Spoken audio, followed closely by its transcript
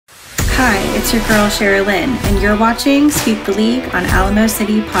it's your girl Sheryl Lynn, and you're watching Sweep the League on Alamo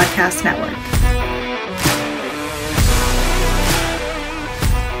City Podcast Network.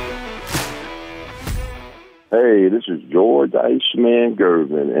 Hey, this is George Iceman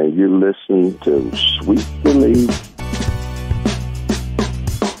Gervin, and you're listening to Sweep the League.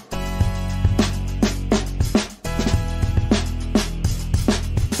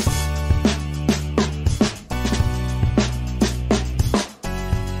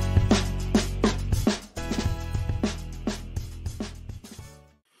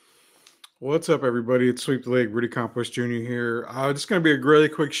 What's up, everybody? It's Sweep the League. Rudy Campos Jr. here. It's going to be a really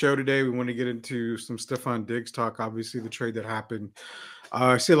quick show today. We want to get into some Stefon Diggs talk, obviously the trade that happened.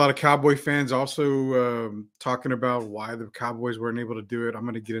 I see a lot of Cowboy fans also talking about why the Cowboys weren't able to do it. I'm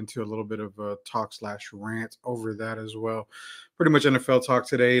going to get into a little bit of a talk/rant over that as well. Pretty much NFL talk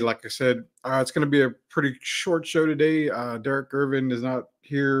today. Like I said, it's going to be a pretty short show today. Derek Irvin is not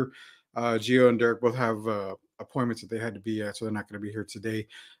here. Gio and Derek both have appointments that they had to be at, so they're not going to be here today.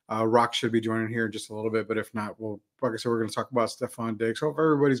 Rock should be joining here in just a little bit, but if not, well, like I said, we're going to talk about Stefon Diggs. Hope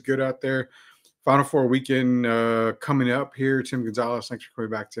everybody's good out there. Final Four weekend coming up here. Tim Gonzalez, thanks for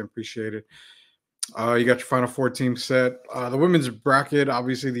coming back, Tim. Appreciate it. You got your Final Four team set. The women's bracket,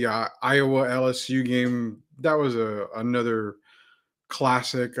 obviously the Iowa LSU game, that was another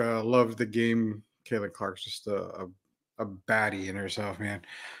classic. Loved the game. Caitlin Clark's just a baddie in herself, man.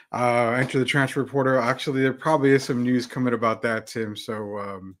 Enter the transfer portal. Actually, there probably is some news coming about that, Tim.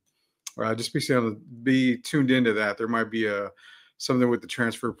 So just be tuned into that. There might be something with the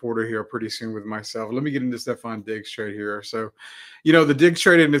transfer portal here pretty soon with myself. Let me get into Stefon Diggs trade here. So, the Diggs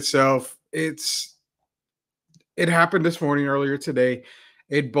trade in itself, it happened this morning, earlier today.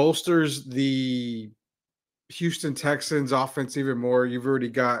 It bolsters the Houston Texans offense even more. You've already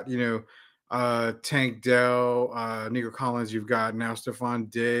got, Tank Dell, Nico Collins, you've got now Stefon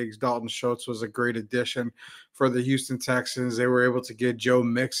Diggs. Dalton Schultz was a great addition for the Houston Texans. They were able to get Joe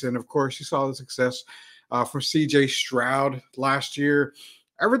Mixon. Of course, you saw the success from C.J. Stroud last year.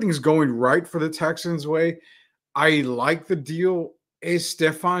 Everything's going right for the Texans' way. I like the deal. Is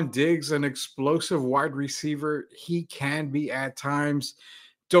Stefon Diggs an explosive wide receiver? He can be at times.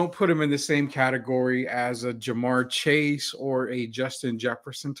 Don't put him in the same category as a Jamar Chase or a Justin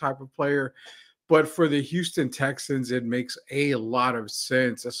Jefferson type of player. But for the Houston Texans, it makes a lot of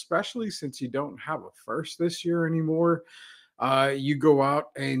sense, especially since you don't have a first this year anymore. You go out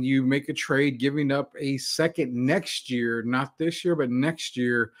and you make a trade, giving up a second next year, not this year, but next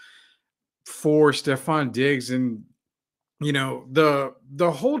year for Stefon Diggs. And,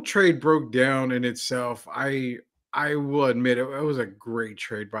 the whole trade broke down in itself. I will admit it was a great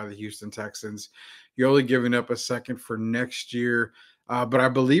trade by the Houston Texans. You're only giving up a second for next year. But I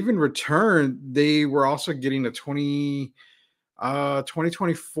believe in return, they were also getting a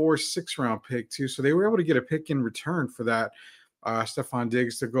 2024 sixth-round pick too. So they were able to get a pick in return for that, Stefon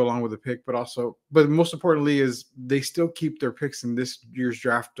Diggs, to go along with the pick. But most importantly is they still keep their picks in this year's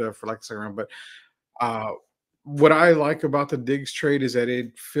draft for like the second round. But what I like about the Diggs trade is that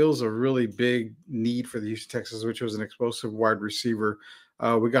it fills a really big need for the Houston Texans, which was an explosive wide receiver.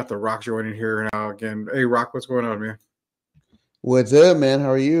 We got the Rock joining here now again. Hey, Rock, what's going on, man? What's up, man?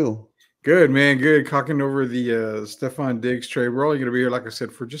 How are you? Good, man. Good. Talking over the Stefon Diggs trade. We're only going to be here, like I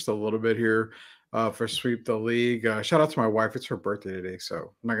said, for just a little bit here for Sweep the League. Shout out to my wife. It's her birthday today, so I'm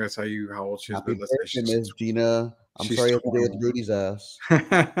not going to tell you how old she is. Happy birthday, Miss Gina. I'm sorry you have to deal with Rudy's ass.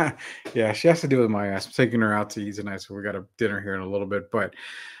 Yeah, she has to deal with my ass. I'm taking her out to eat tonight, so we got a dinner here in a little bit. But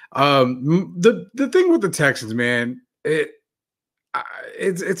the thing with the Texans, man,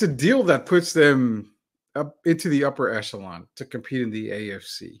 it's a deal that puts them up into the upper echelon to compete in the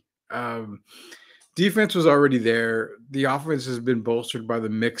AFC. Defense was already there. The offense has been bolstered by the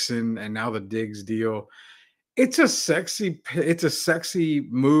Mixon and now the Diggs deal. It's a sexy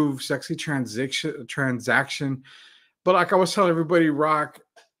move, sexy transaction. But like I was telling everybody, Rock,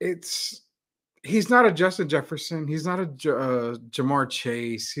 he's not a Justin Jefferson. He's not a Jamar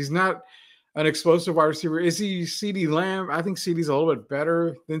Chase. He's not an explosive wide receiver. Is he CeeDee Lamb? I think CeeDee's a little bit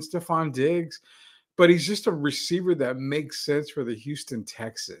better than Stefon Diggs. But he's just a receiver that makes sense for the Houston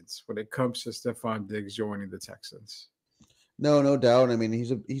Texans when it comes to Stefon Diggs joining the Texans. No doubt. I mean,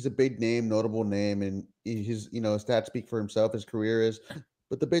 he's a big name, notable name, and his stats speak for himself. His career is.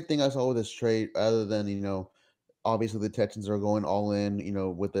 But the big thing I saw with this trade, other than obviously the Texans are going all in,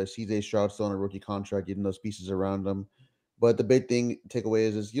 with the CJ Stroud still on a rookie contract, getting those pieces around him. But the big thing takeaway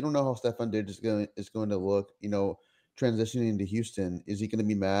is you don't know how Stefon Diggs is going to look. Transitioning to Houston, is he going to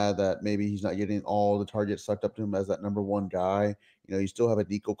be mad that maybe he's not getting all the targets sucked up to him as that number one guy? You still have a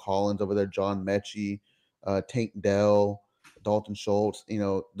Nico Collins over there, John Mechie, Tank Dell, Dalton Schultz.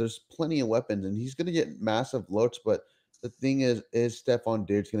 There's plenty of weapons, and he's going to get massive looks. But the thing is Stephon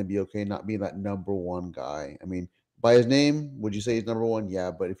Diggs going to be okay not being that number one guy? I mean, by his name, would you say he's number one?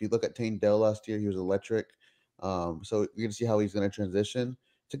 Yeah, but if you look at Tank Dell last year, he was electric. So you're gonna see how he's going to transition.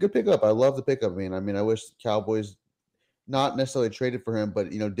 It's a good pickup. I love the pickup, man. I mean, I wish the Cowboys not necessarily traded for him, but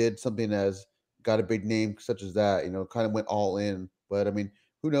did something as got a big name such as that. Kind of went all in. But I mean,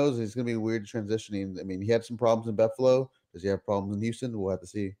 who knows? It's going to be weird transitioning. I mean, he had some problems in Buffalo. Does he have problems in Houston? We'll have to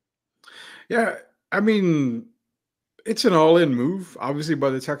see. Yeah, I mean, it's an all-in move, obviously, by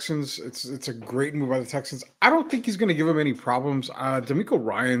the Texans. It's a great move by the Texans. I don't think he's going to give them any problems. D'Amico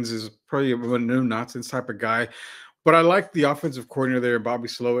Ryans is probably a no-nonsense type of guy, but I like the offensive coordinator there, Bobby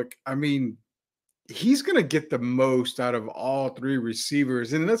Slowick. I mean, he's going to get the most out of all three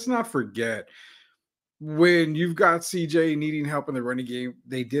receivers. And let's not forget, when you've got CJ needing help in the running game,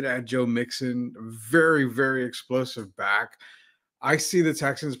 they did add Joe Mixon, very, very explosive back. I see the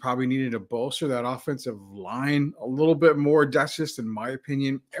Texans probably needing to bolster that offensive line a little bit more. That's just in my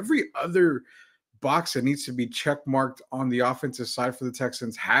opinion. Every other box that needs to be check marked on the offensive side for the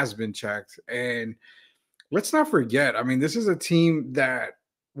Texans has been checked. And let's not forget, I mean, this is a team that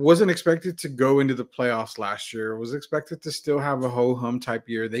wasn't expected to go into the playoffs last year, was expected to still have a ho-hum type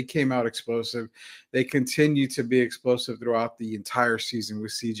year. They came out explosive. They continue to be explosive throughout the entire season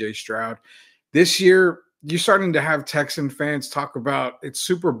with CJ Stroud. This year, you're starting to have Texan fans talk about it's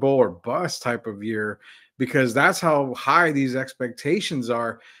Super Bowl or bust type of year because that's how high these expectations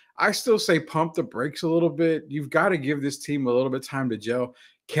are. I still say pump the brakes a little bit. You've got to give this team a little bit of time to gel.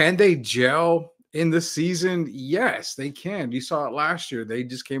 Can they gel in the season? Yes, they can. You saw it last year. They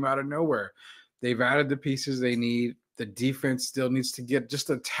just came out of nowhere. They've added the pieces they need. The defense still needs to get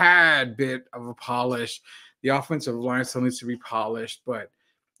just a tad bit of a polish. The offensive line still needs to be polished, but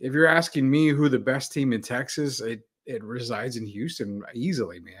if you're asking me who the best team in Texas, it resides in Houston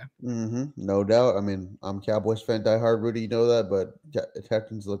easily, man. No doubt. I mean, I'm a Cowboys fan, diehard Rudy, you know that, but the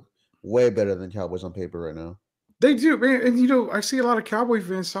Texans look way better than Cowboys on paper right now. They do, man. And, I see a lot of Cowboy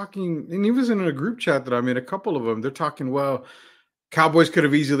fans talking, and he was in a group chat that I'm in, a couple of them, they're talking, well, Cowboys could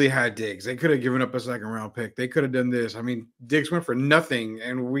have easily had Diggs. They could have given up a second-round pick. They could have done this. I mean, Diggs went for nothing,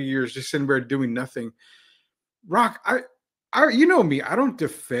 and we're just sitting there doing nothing. Rock, you know me, I don't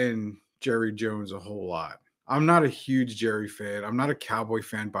defend Jerry Jones a whole lot. I'm not a huge Jerry fan. I'm not a Cowboy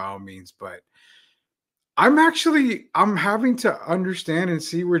fan by all means, but I'm having to understand and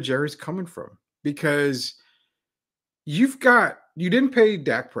see where Jerry's coming from because you didn't pay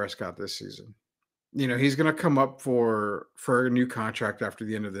Dak Prescott this season. He's going to come up for a new contract after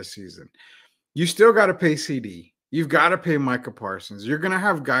the end of this season. You still got to pay CD. You've got to pay Micah Parsons. You're going to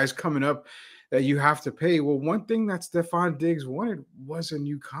have guys coming up that you have to pay. Well, one thing that Stephon Diggs wanted was a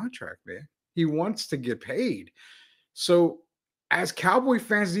new contract, man. He wants to get paid. So as Cowboy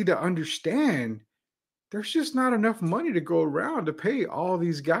fans need to understand, there's just not enough money to go around to pay all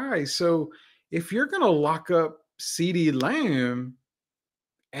these guys. So if you're going to lock up CeeDee Lamb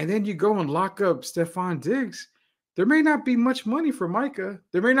and then you go and lock up Stephon Diggs, there may not be much money for Micah.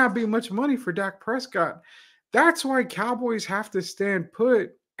 There may not be much money for Dak Prescott. That's why Cowboys have to stand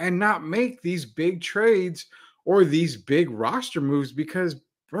put and not make these big trades or these big roster moves because,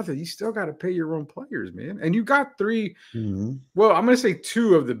 brother, you still got to pay your own players, man. And you got three, well, I'm going to say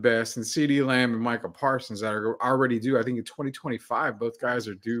two of the best in CeeDee Lamb and Micah Parsons that are already due. I think in 2025, both guys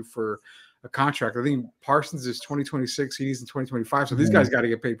are due for a contract. I think Parsons is 2026, CeeDee's in 2025. So these guys got to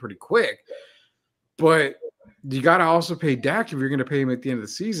get paid pretty quick. But you got to also pay Dak if you're going to pay him at the end of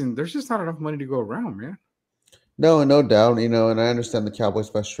the season. There's just not enough money to go around, man. No doubt, and I understand the Cowboys'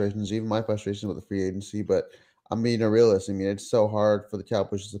 frustrations, even my frustrations with the free agency, but I'm being a realist. I mean, it's so hard for the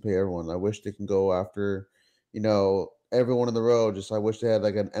Cowboys to pay everyone. I wish they can go after, everyone in the row. I wish they had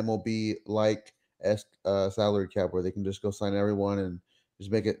like an MLB-like salary cap where they can just go sign everyone and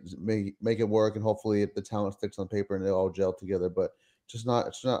just make it work, and hopefully if the talent sticks on paper and they all gel together. But it's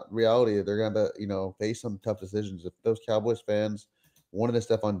not reality. They're gonna face some tough decisions. If those Cowboys fans wanted to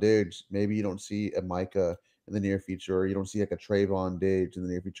step on Diggs, maybe you don't see a Micah in the near future, or you don't see like a Trayvon Diggs in the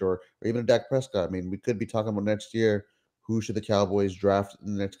near future, or even a Dak Prescott. I mean, we could be talking about next year. Who should the Cowboys draft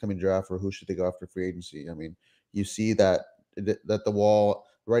in the next coming draft, or who should they go after free agency? I mean, you see that the wall,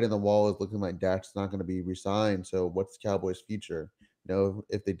 right in the wall, is looking like Dak's not going to be re-signed. So what's the Cowboys' future?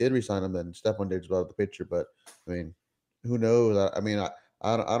 If they did re-sign him, then Stephon Diggs is out of the picture. But I mean, who knows? I mean,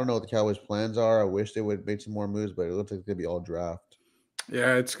 I don't know what the Cowboys' plans are. I wish they would make some more moves, but it looks like it's going to be all draft.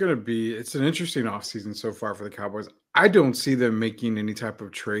 Yeah, it's an interesting offseason so far for the Cowboys. I don't see them making any type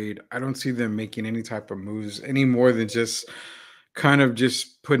of trade. I don't see them making any type of moves any more than just kind of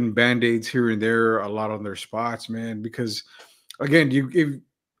just putting Band-Aids here and there a lot on their spots, man, because again, if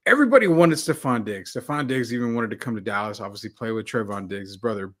everybody wanted Stephon Diggs. Stephon Diggs even wanted to come to Dallas, obviously play with Trevon Diggs, his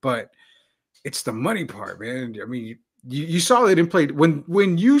brother. But it's the money part, man. I mean, you saw they didn't play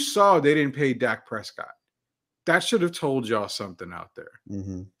when you saw they didn't pay Dak Prescott. That should have told y'all something out there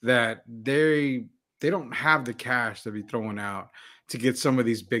that they don't have the cash to be throwing out to get some of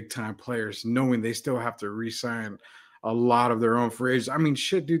these big time players, knowing they still have to re-sign a lot of their own free agents. I mean,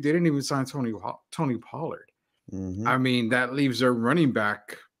 shit, dude, they didn't even sign Tony Pollard. I mean, that leaves their running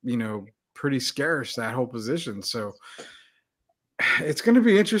back, pretty scarce, that whole position. So it's going to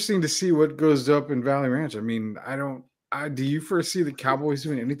be interesting to see what goes up in Valley Ranch. I mean, do you foresee the Cowboys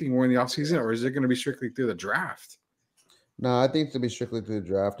doing anything more in the offseason, or is it going to be strictly through the draft? No, I think it's going to be strictly through the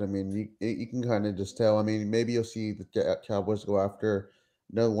draft. I mean, you can kind of just tell. I mean, maybe you'll see the Cowboys go after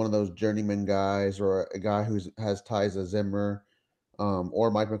another one of those journeyman guys, or a guy who has ties to Zimmer, or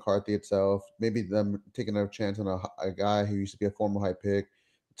Mike McCarthy itself. Maybe them taking a chance on a guy who used to be a former high pick.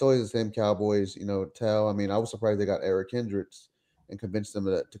 It's always the same Cowboys, tell. I mean, I was surprised they got Eric Hendricks and convinced them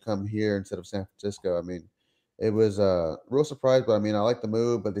to come here instead of San Francisco. I mean, it was a real surprise, but I mean, I like the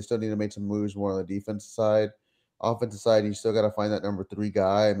move, but they still need to make some moves more on the defensive side. Offensive side, you still got to find that number 3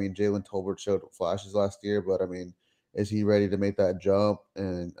 guy. I mean, Jalen Tolbert showed flashes last year, but I mean, is he ready to make that jump?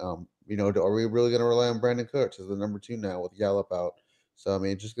 And, are we really going to rely on Brandon Cooks as the number 2 now with Gallup out? So, I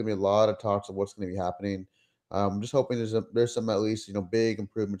mean, it's just going to be a lot of talks of what's going to be happening. I'm just hoping there's some at least, big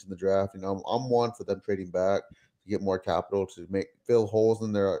improvements in the draft. I'm one for them trading back to get more capital to fill holes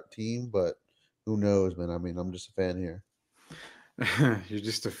in their team, but who knows, man? I mean, I'm just a fan here. You're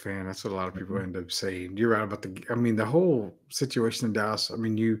just a fan. That's what a lot of people end up saying. You're right about the whole situation in Dallas. I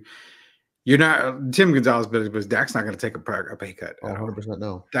mean, you're not Tim Gonzalez, but Dak's not going to take a pay cut. 100%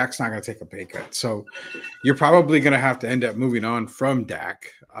 no. Dak's not going to take a pay cut. So you're probably going to have to end up moving on from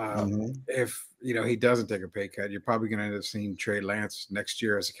Dak. If he doesn't take a pay cut, you're probably going to end up seeing Trey Lance next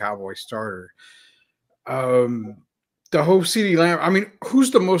year as a Cowboy starter. The whole CeeDee Lamb. I mean, who's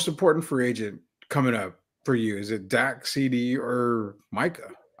the most important free agent coming up for you? Is it Dak, CeeDee, or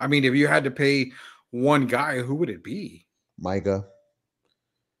Micah? I mean, if you had to pay one guy, who would it be? Micah.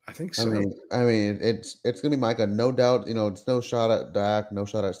 I think so. I mean, it's gonna be Micah, no doubt. It's no shot at Dak, no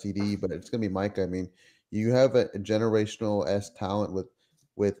shot at CeeDee, but it's gonna be Micah. I mean, you have a generational talent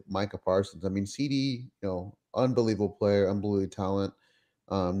with Micah Parsons. I mean, CeeDee, unbelievable player, unbelievable talent.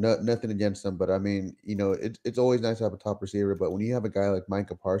 Nothing against them, but I mean, it's always nice to have a top receiver. But when you have a guy like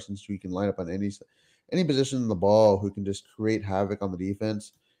Micah Parsons who you can line up on any position in the ball, who can just create havoc on the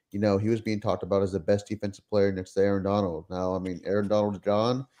defense, he was being talked about as the best defensive player next to Aaron Donald. Now, I mean, Aaron Donald's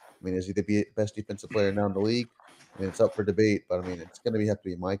gone. I mean, is he the best defensive player now in the league? I mean, it's up for debate, but I mean, it's going to have to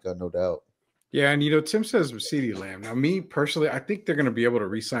be Micah, no doubt. Yeah, and Tim says CeeDee Lamb. Now, me personally, I think they're going to be able to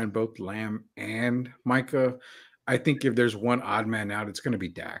re-sign both Lamb and Micah. I think if there's one odd man out, it's going to be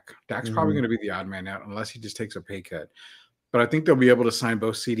Dak. Dak's probably going to be the odd man out unless he just takes a pay cut. But I think they'll be able to sign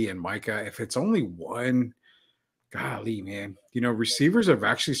both CeeDee and Micah. If it's only one, golly, man. Receivers have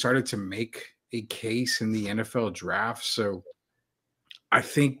actually started to make a case in the NFL draft. So I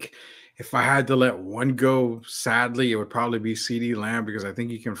think if I had to let one go, sadly, it would probably be CeeDee Lamb, because I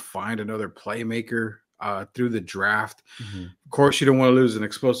think you can find another playmaker through the draft. Of course, you don't want to lose an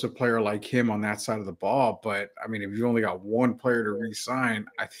explosive player like him on that side of the ball. But, I mean, if you only got one player to re-sign,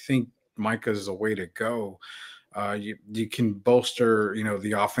 I think Micah is the way to go. You can bolster,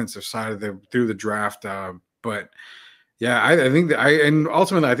 the offensive side through the draft. But yeah, I think and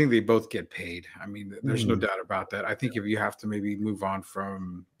ultimately I think they both get paid. I mean, there's no doubt about that. I think if you have to maybe move on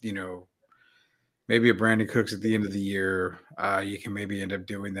from, maybe a Brandon Cooks at the end of the year, you can maybe end up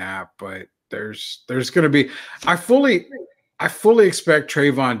doing that. But there's going to be, I fully expect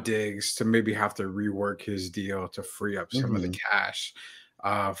Trevon Diggs to maybe have to rework his deal to free up some of the cash.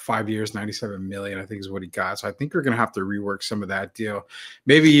 5 years, $97 million, I think is what he got. So I think we're going to have to rework some of that deal.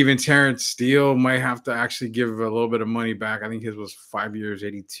 Maybe even Terrence Steele might have to actually give a little bit of money back. I think his was 5 years,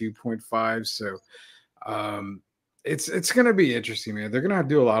 82.5. So it's going to be interesting, man. They're going to have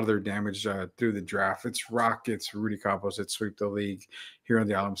to do a lot of their damage through the draft. It's Rockets, Rudy Campos at Sweep the League here on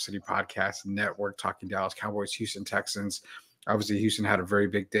the Alamo City Podcast Network, talking Dallas Cowboys, Houston Texans. Obviously, Houston had a very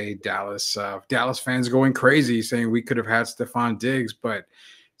big day. Dallas fans going crazy, saying we could have had Stephon Diggs, but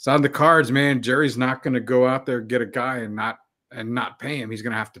it's on the cards, man. Jerry's not going to go out there, get a guy and not pay him. He's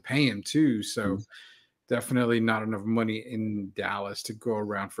going to have to pay him too. So definitely not enough money in Dallas to go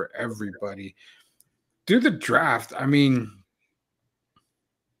around for everybody. Do the draft. I mean,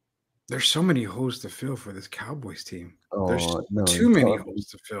 there's so many holes to fill for this Cowboys team. There's too many holes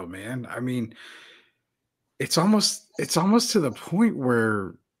to fill, man. I mean, it's almost to the point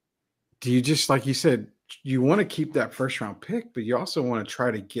where do you just, like you said, you want to keep that first round pick, but you also want to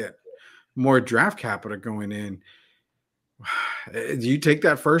try to get more draft capital going in. Do you take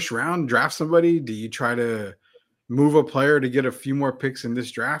that first round, draft somebody? Do you try to move a player to get a few more picks in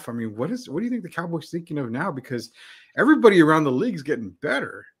this draft? I mean, what do you think the Cowboys thinking of now? Because everybody around the league is getting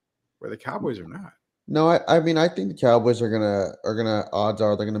better, where the Cowboys are not. No, I mean I think the Cowboys are gonna odds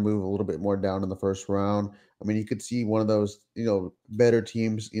are they're gonna move a little bit more down in the first round. I mean, you could see one of those, better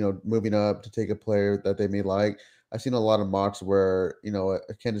teams, moving up to take a player that they may like. I've seen a lot of mocks where,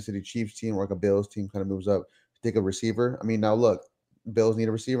 a Kansas City Chiefs team or like a Bills team kind of moves up to take a receiver. I mean, now look, Bills need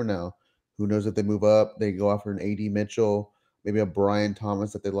a receiver now. Who knows if they move up, they go after an AD Mitchell, maybe a Brian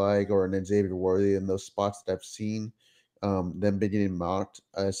Thomas that they like, or an Xavier Worthy in those spots that I've seen them being mocked.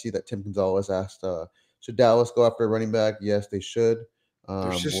 I see that Tim Gonzalez asked, should Dallas go after a running back? Yes, they should.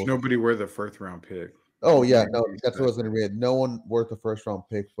 There's just We'll nobody worth a first round pick. Oh yeah, no, Nobody's that's what I that. was going to read. No one worth a first round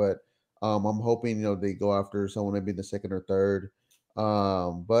pick, but I'm hoping they go after someone maybe in the second or third.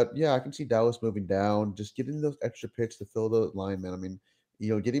 But yeah, I can see Dallas moving down, just getting those extra picks to fill the line, man. I mean,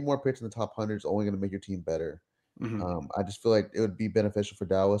 getting more picks in the top 100 is only going to make your team better. Mhm. I just feel like it would be beneficial for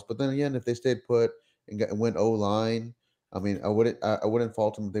Dallas. But then again, if they stayed put and went O line, I mean, I wouldn't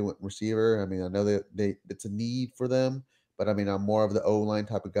fault them if they went receiver. I mean, I know they it's a need for them, but I mean, I'm more of the O line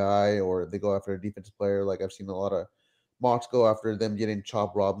type of guy, or they go after a defensive player. Like I've seen a lot of mocks go after them getting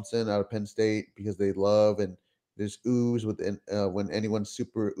Chop Robinson out of Penn State because they love and there's ooze when anyone's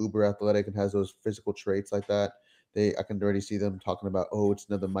super uber athletic and has those physical traits like that. I can already see them talking about, oh, it's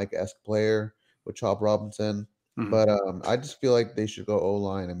another Mike esque player with Chop Robinson. Mhm. But I just feel like they should go O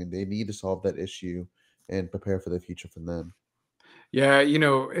line. I mean, they need to solve that issue and prepare for the future from them. Yeah,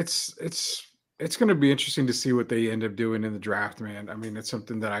 it's going to be interesting to see what they end up doing in the draft, man. I mean, it's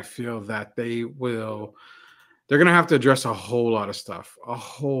something that I feel that they're going to have to address a whole lot of stuff in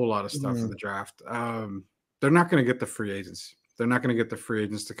Mhm. the draft. They're not going to get the free agents. They're not going to get the free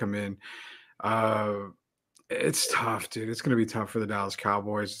agents to come in. Uh, it's tough, dude. It's going to be tough for the Dallas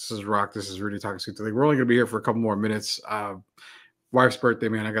Cowboys. This is Rock. This is Rudy talking Suit League. We're only going to be here for a couple more minutes. Wife's birthday,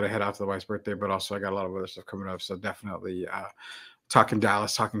 man. I got to head out to the wife's birthday, but also I got a lot of other stuff coming up. So definitely talking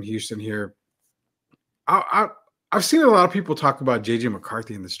Dallas, talking Houston here. I I've seen a lot of people talk about JJ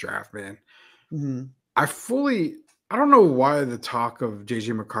McCarthy in this draft, man. Mhm. I fully I don't know why the talk of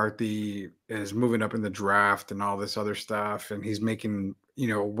JJ McCarthy is moving up in the draft and all this other stuff, and he's making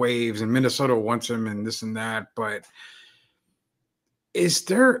waves, and Minnesota wants him and this and that. But is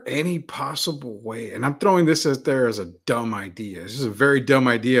there any possible way? And I'm throwing this out there as a dumb idea. This is a very dumb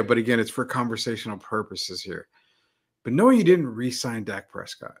idea, but again, it's for conversational purposes here. But knowing you didn't re-sign Dak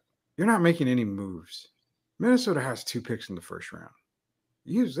Prescott, you're not making any moves. Minnesota has 2 picks in the first round.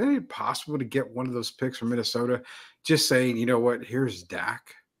 Is it possible to get one of those picks from Minnesota? Just saying, you know what? Here's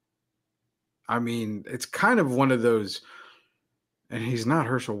Dak. I mean, it's kind of one of those, and he's not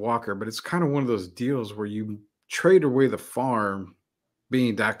Herschel Walker, but it's kind of one of those deals where you trade away the farm,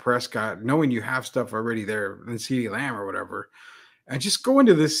 being Dak Prescott, knowing you have stuff already there, and CeeDee Lamb or whatever, and just go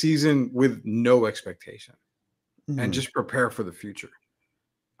into this season with no expectation and Mhm. just prepare for the future.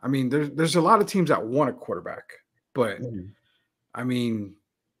 I mean, there's a lot of teams that want a quarterback, but Mhm. I mean,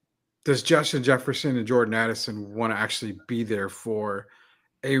 does Justin Jefferson and Jordan Addison want to actually be there for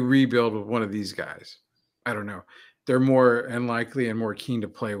a rebuild with one of these guys? I don't know. They're more unlikely and more keen to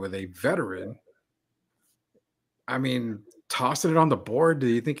play with a veteran. I mean, tossing it on the board, do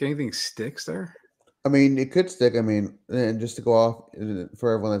you think anything sticks there? I mean, it could stick. I mean, and just to go off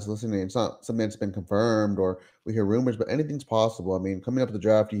for everyone that's listening, it's not something that's been confirmed or we hear rumors, but anything's possible. I mean, coming up to the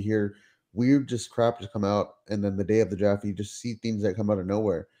draft, you hear weird just crap just come out, and then the day of the draft, you just see things that come out of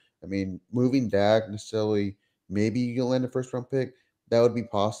nowhere. I mean, moving Dak necessarily, maybe you can land a first round pick. That would be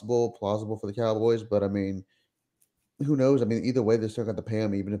possible, plausible for the Cowboys, but I mean, who knows? I mean, either way, they still got to pay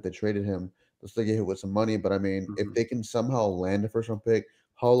him. Even if they traded him, they'll still get hit with some money. But I mean, if Mhm. they can somehow land a first round pick,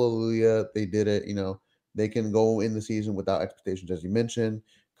 hallelujah, they did it. They can go in the season without expectations, as you mentioned,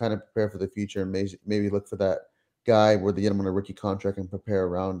 kind of prepare for the future and maybe look for that guy where they get him on a rookie contract and prepare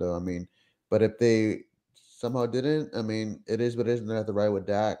around him. I mean, but if they somehow didn't, I mean, it is what it is, and they have to ride with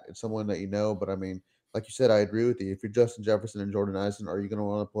Dak. It's someone that you know, but I mean, like you said, I agree with you. If you're Justin Jefferson and Jordan Addison, are you going to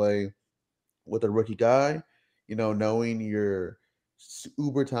want to play with a rookie guy, knowing you're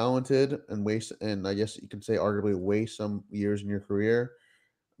uber talented and and I guess you could say arguably waste some years in your career,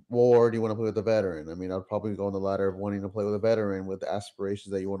 or do you want to play with a veteran? I mean, I'd probably go on the ladder of wanting to play with a veteran with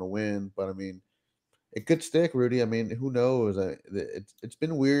aspirations that you want to win. But I mean, it could stick, Rudy. I mean, who knows? It's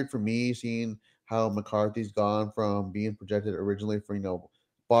been weird for me seeing how McCarthy's gone from being projected originally for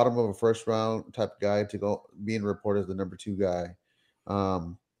bottom of a first round type guy to go being reported as the number 2 guy.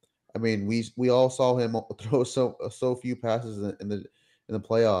 Um, I mean, we all saw him throw so few passes in the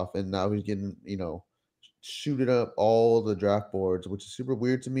playoff, and now he's getting shooting up all the draft boards, which is super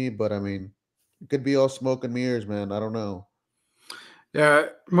weird to me. But I mean, it could be all smoke and mirrors, man. I don't know. Yeah,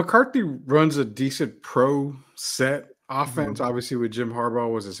 McCarthy runs a decent pro set offense. Mhm. Obviously, with Jim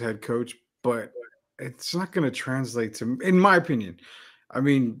Harbaugh was his head coach, but it's not going to translate to, in my opinion. I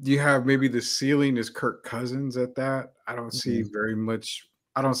mean, you have maybe the ceiling is Kirk Cousins at that. I don't see Mhm. very much.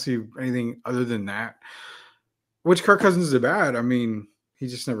 I don't see anything other than that. Which Kirk Cousins is bad. I mean, he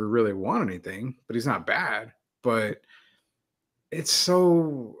just never really won anything, but he's not bad. But it's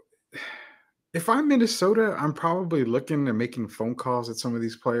so. If I'm Minnesota, I'm probably looking and making phone calls at some of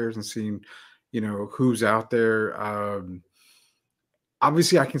these players and seeing, who's out there.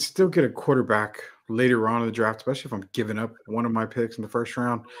 Obviously, I can still get a quarterback later on in the draft, especially if I'm giving up one of my picks in the first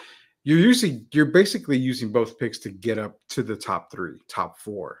round. You're basically using both picks to get up to the top three, top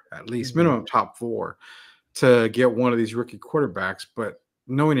four, at least Mhm. minimum top four to get one of these rookie quarterbacks. But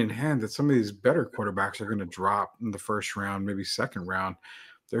knowing in hand that some of these better quarterbacks are going to drop in the first round, maybe second round,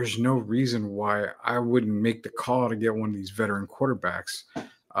 there's no reason why I wouldn't make the call to get one of these veteran quarterbacks.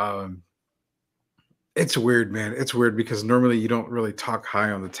 Um, it's weird, man. It's weird because normally you don't really talk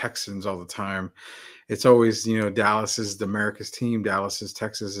high on the Texans all the time. It's always, Dallas is the America's team, Dallas is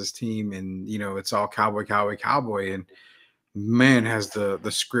Texas's team, and it's all cowboy, cowboy, cowboy. And man, has the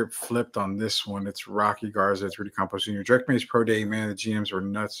script flipped on this one. It's Rocky Garza, it's Rudy Campos Jr. Drake May's pro day, man. The GMs were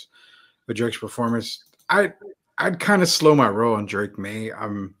nuts with Drake's performance. I'd kind of slow my roll on Drake May.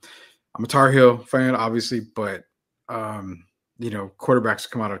 I'm a Tar Heel fan, obviously, but quarterbacks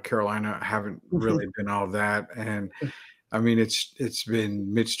come out of Carolina haven't really been all that. And I mean, it's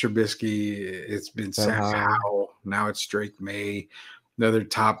been Mitch Trubisky, it's been Sam Sam Howell. Howell, now it's Drake May, another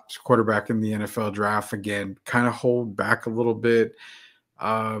top quarterback in the NFL draft. Again, kind of hold back a little bit.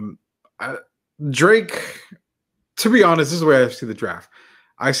 Um, I, Drake, to be honest, this is the way I see the draft.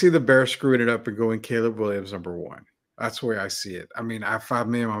 I see the Bears screwing it up and going Caleb Williams number one. That's the way I see it. I mean, at 5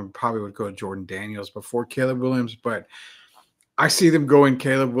 million, I probably would go Jordan Daniels before Caleb Williams, but I see them going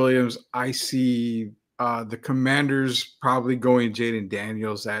Caleb Williams. I see the Commanders probably going Jaden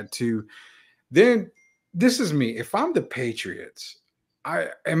Daniels at two. Then this is me. If I'm the Patriots,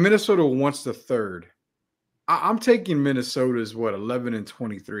 and Minnesota wants the third, I'm taking Minnesota's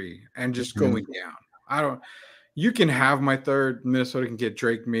 11-23 and just Mhm. going down. I don't. You can have my third. Minnesota can get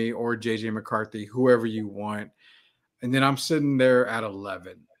Drake May or JJ McCarthy, whoever you want, and then I'm sitting there at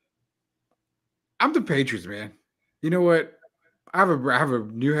 11. I'm the Patriots, man. You know what? I have a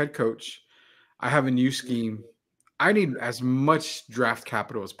new head coach. I have a new scheme. I need as much draft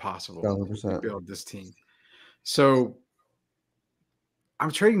capital as possible to 1,000%. build this team. So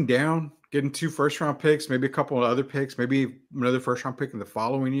I'm trading down, getting 2 first-round picks, maybe a couple of other picks, maybe another first-round pick in the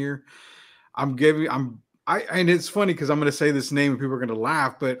following year. And it's funny because I'm going to say this name and people are going to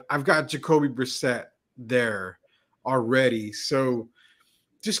laugh, but I've got Jacoby Brissett there already. So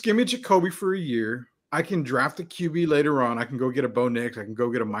just give me Jacoby for a year. I can draft a QB later on. I can go get a Bo Nix. I can go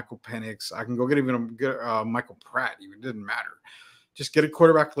get a Michael Penix. I can go get even a Michael Pratt. Even it doesn't matter. Just get a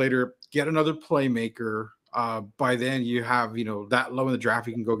quarterback later. Get another playmaker. By then, you have that low in the draft.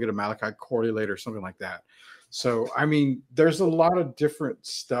 You can go get a Malachi Corley later, something like that. So I mean, there's a lot of different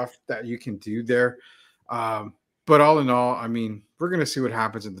stuff that you can do there. But all in all, I mean, we're gonna see what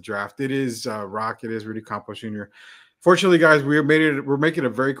happens in the draft. It is Rock. It is Rudy Campos Jr. Fortunately, guys, we're making a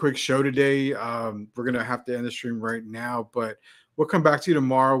very quick show today. We're gonna have to end the stream right now, but we'll come back to you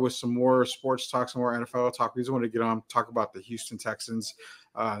tomorrow with some more sports talk, some more NFL talk. We just want to get on talk about the Houston Texans.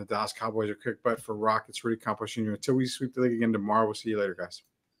 The Dallas Cowboys are quick, but for Rock, it's Rudy Campos Jr. Until we sweep the league again tomorrow, we'll see you later, guys.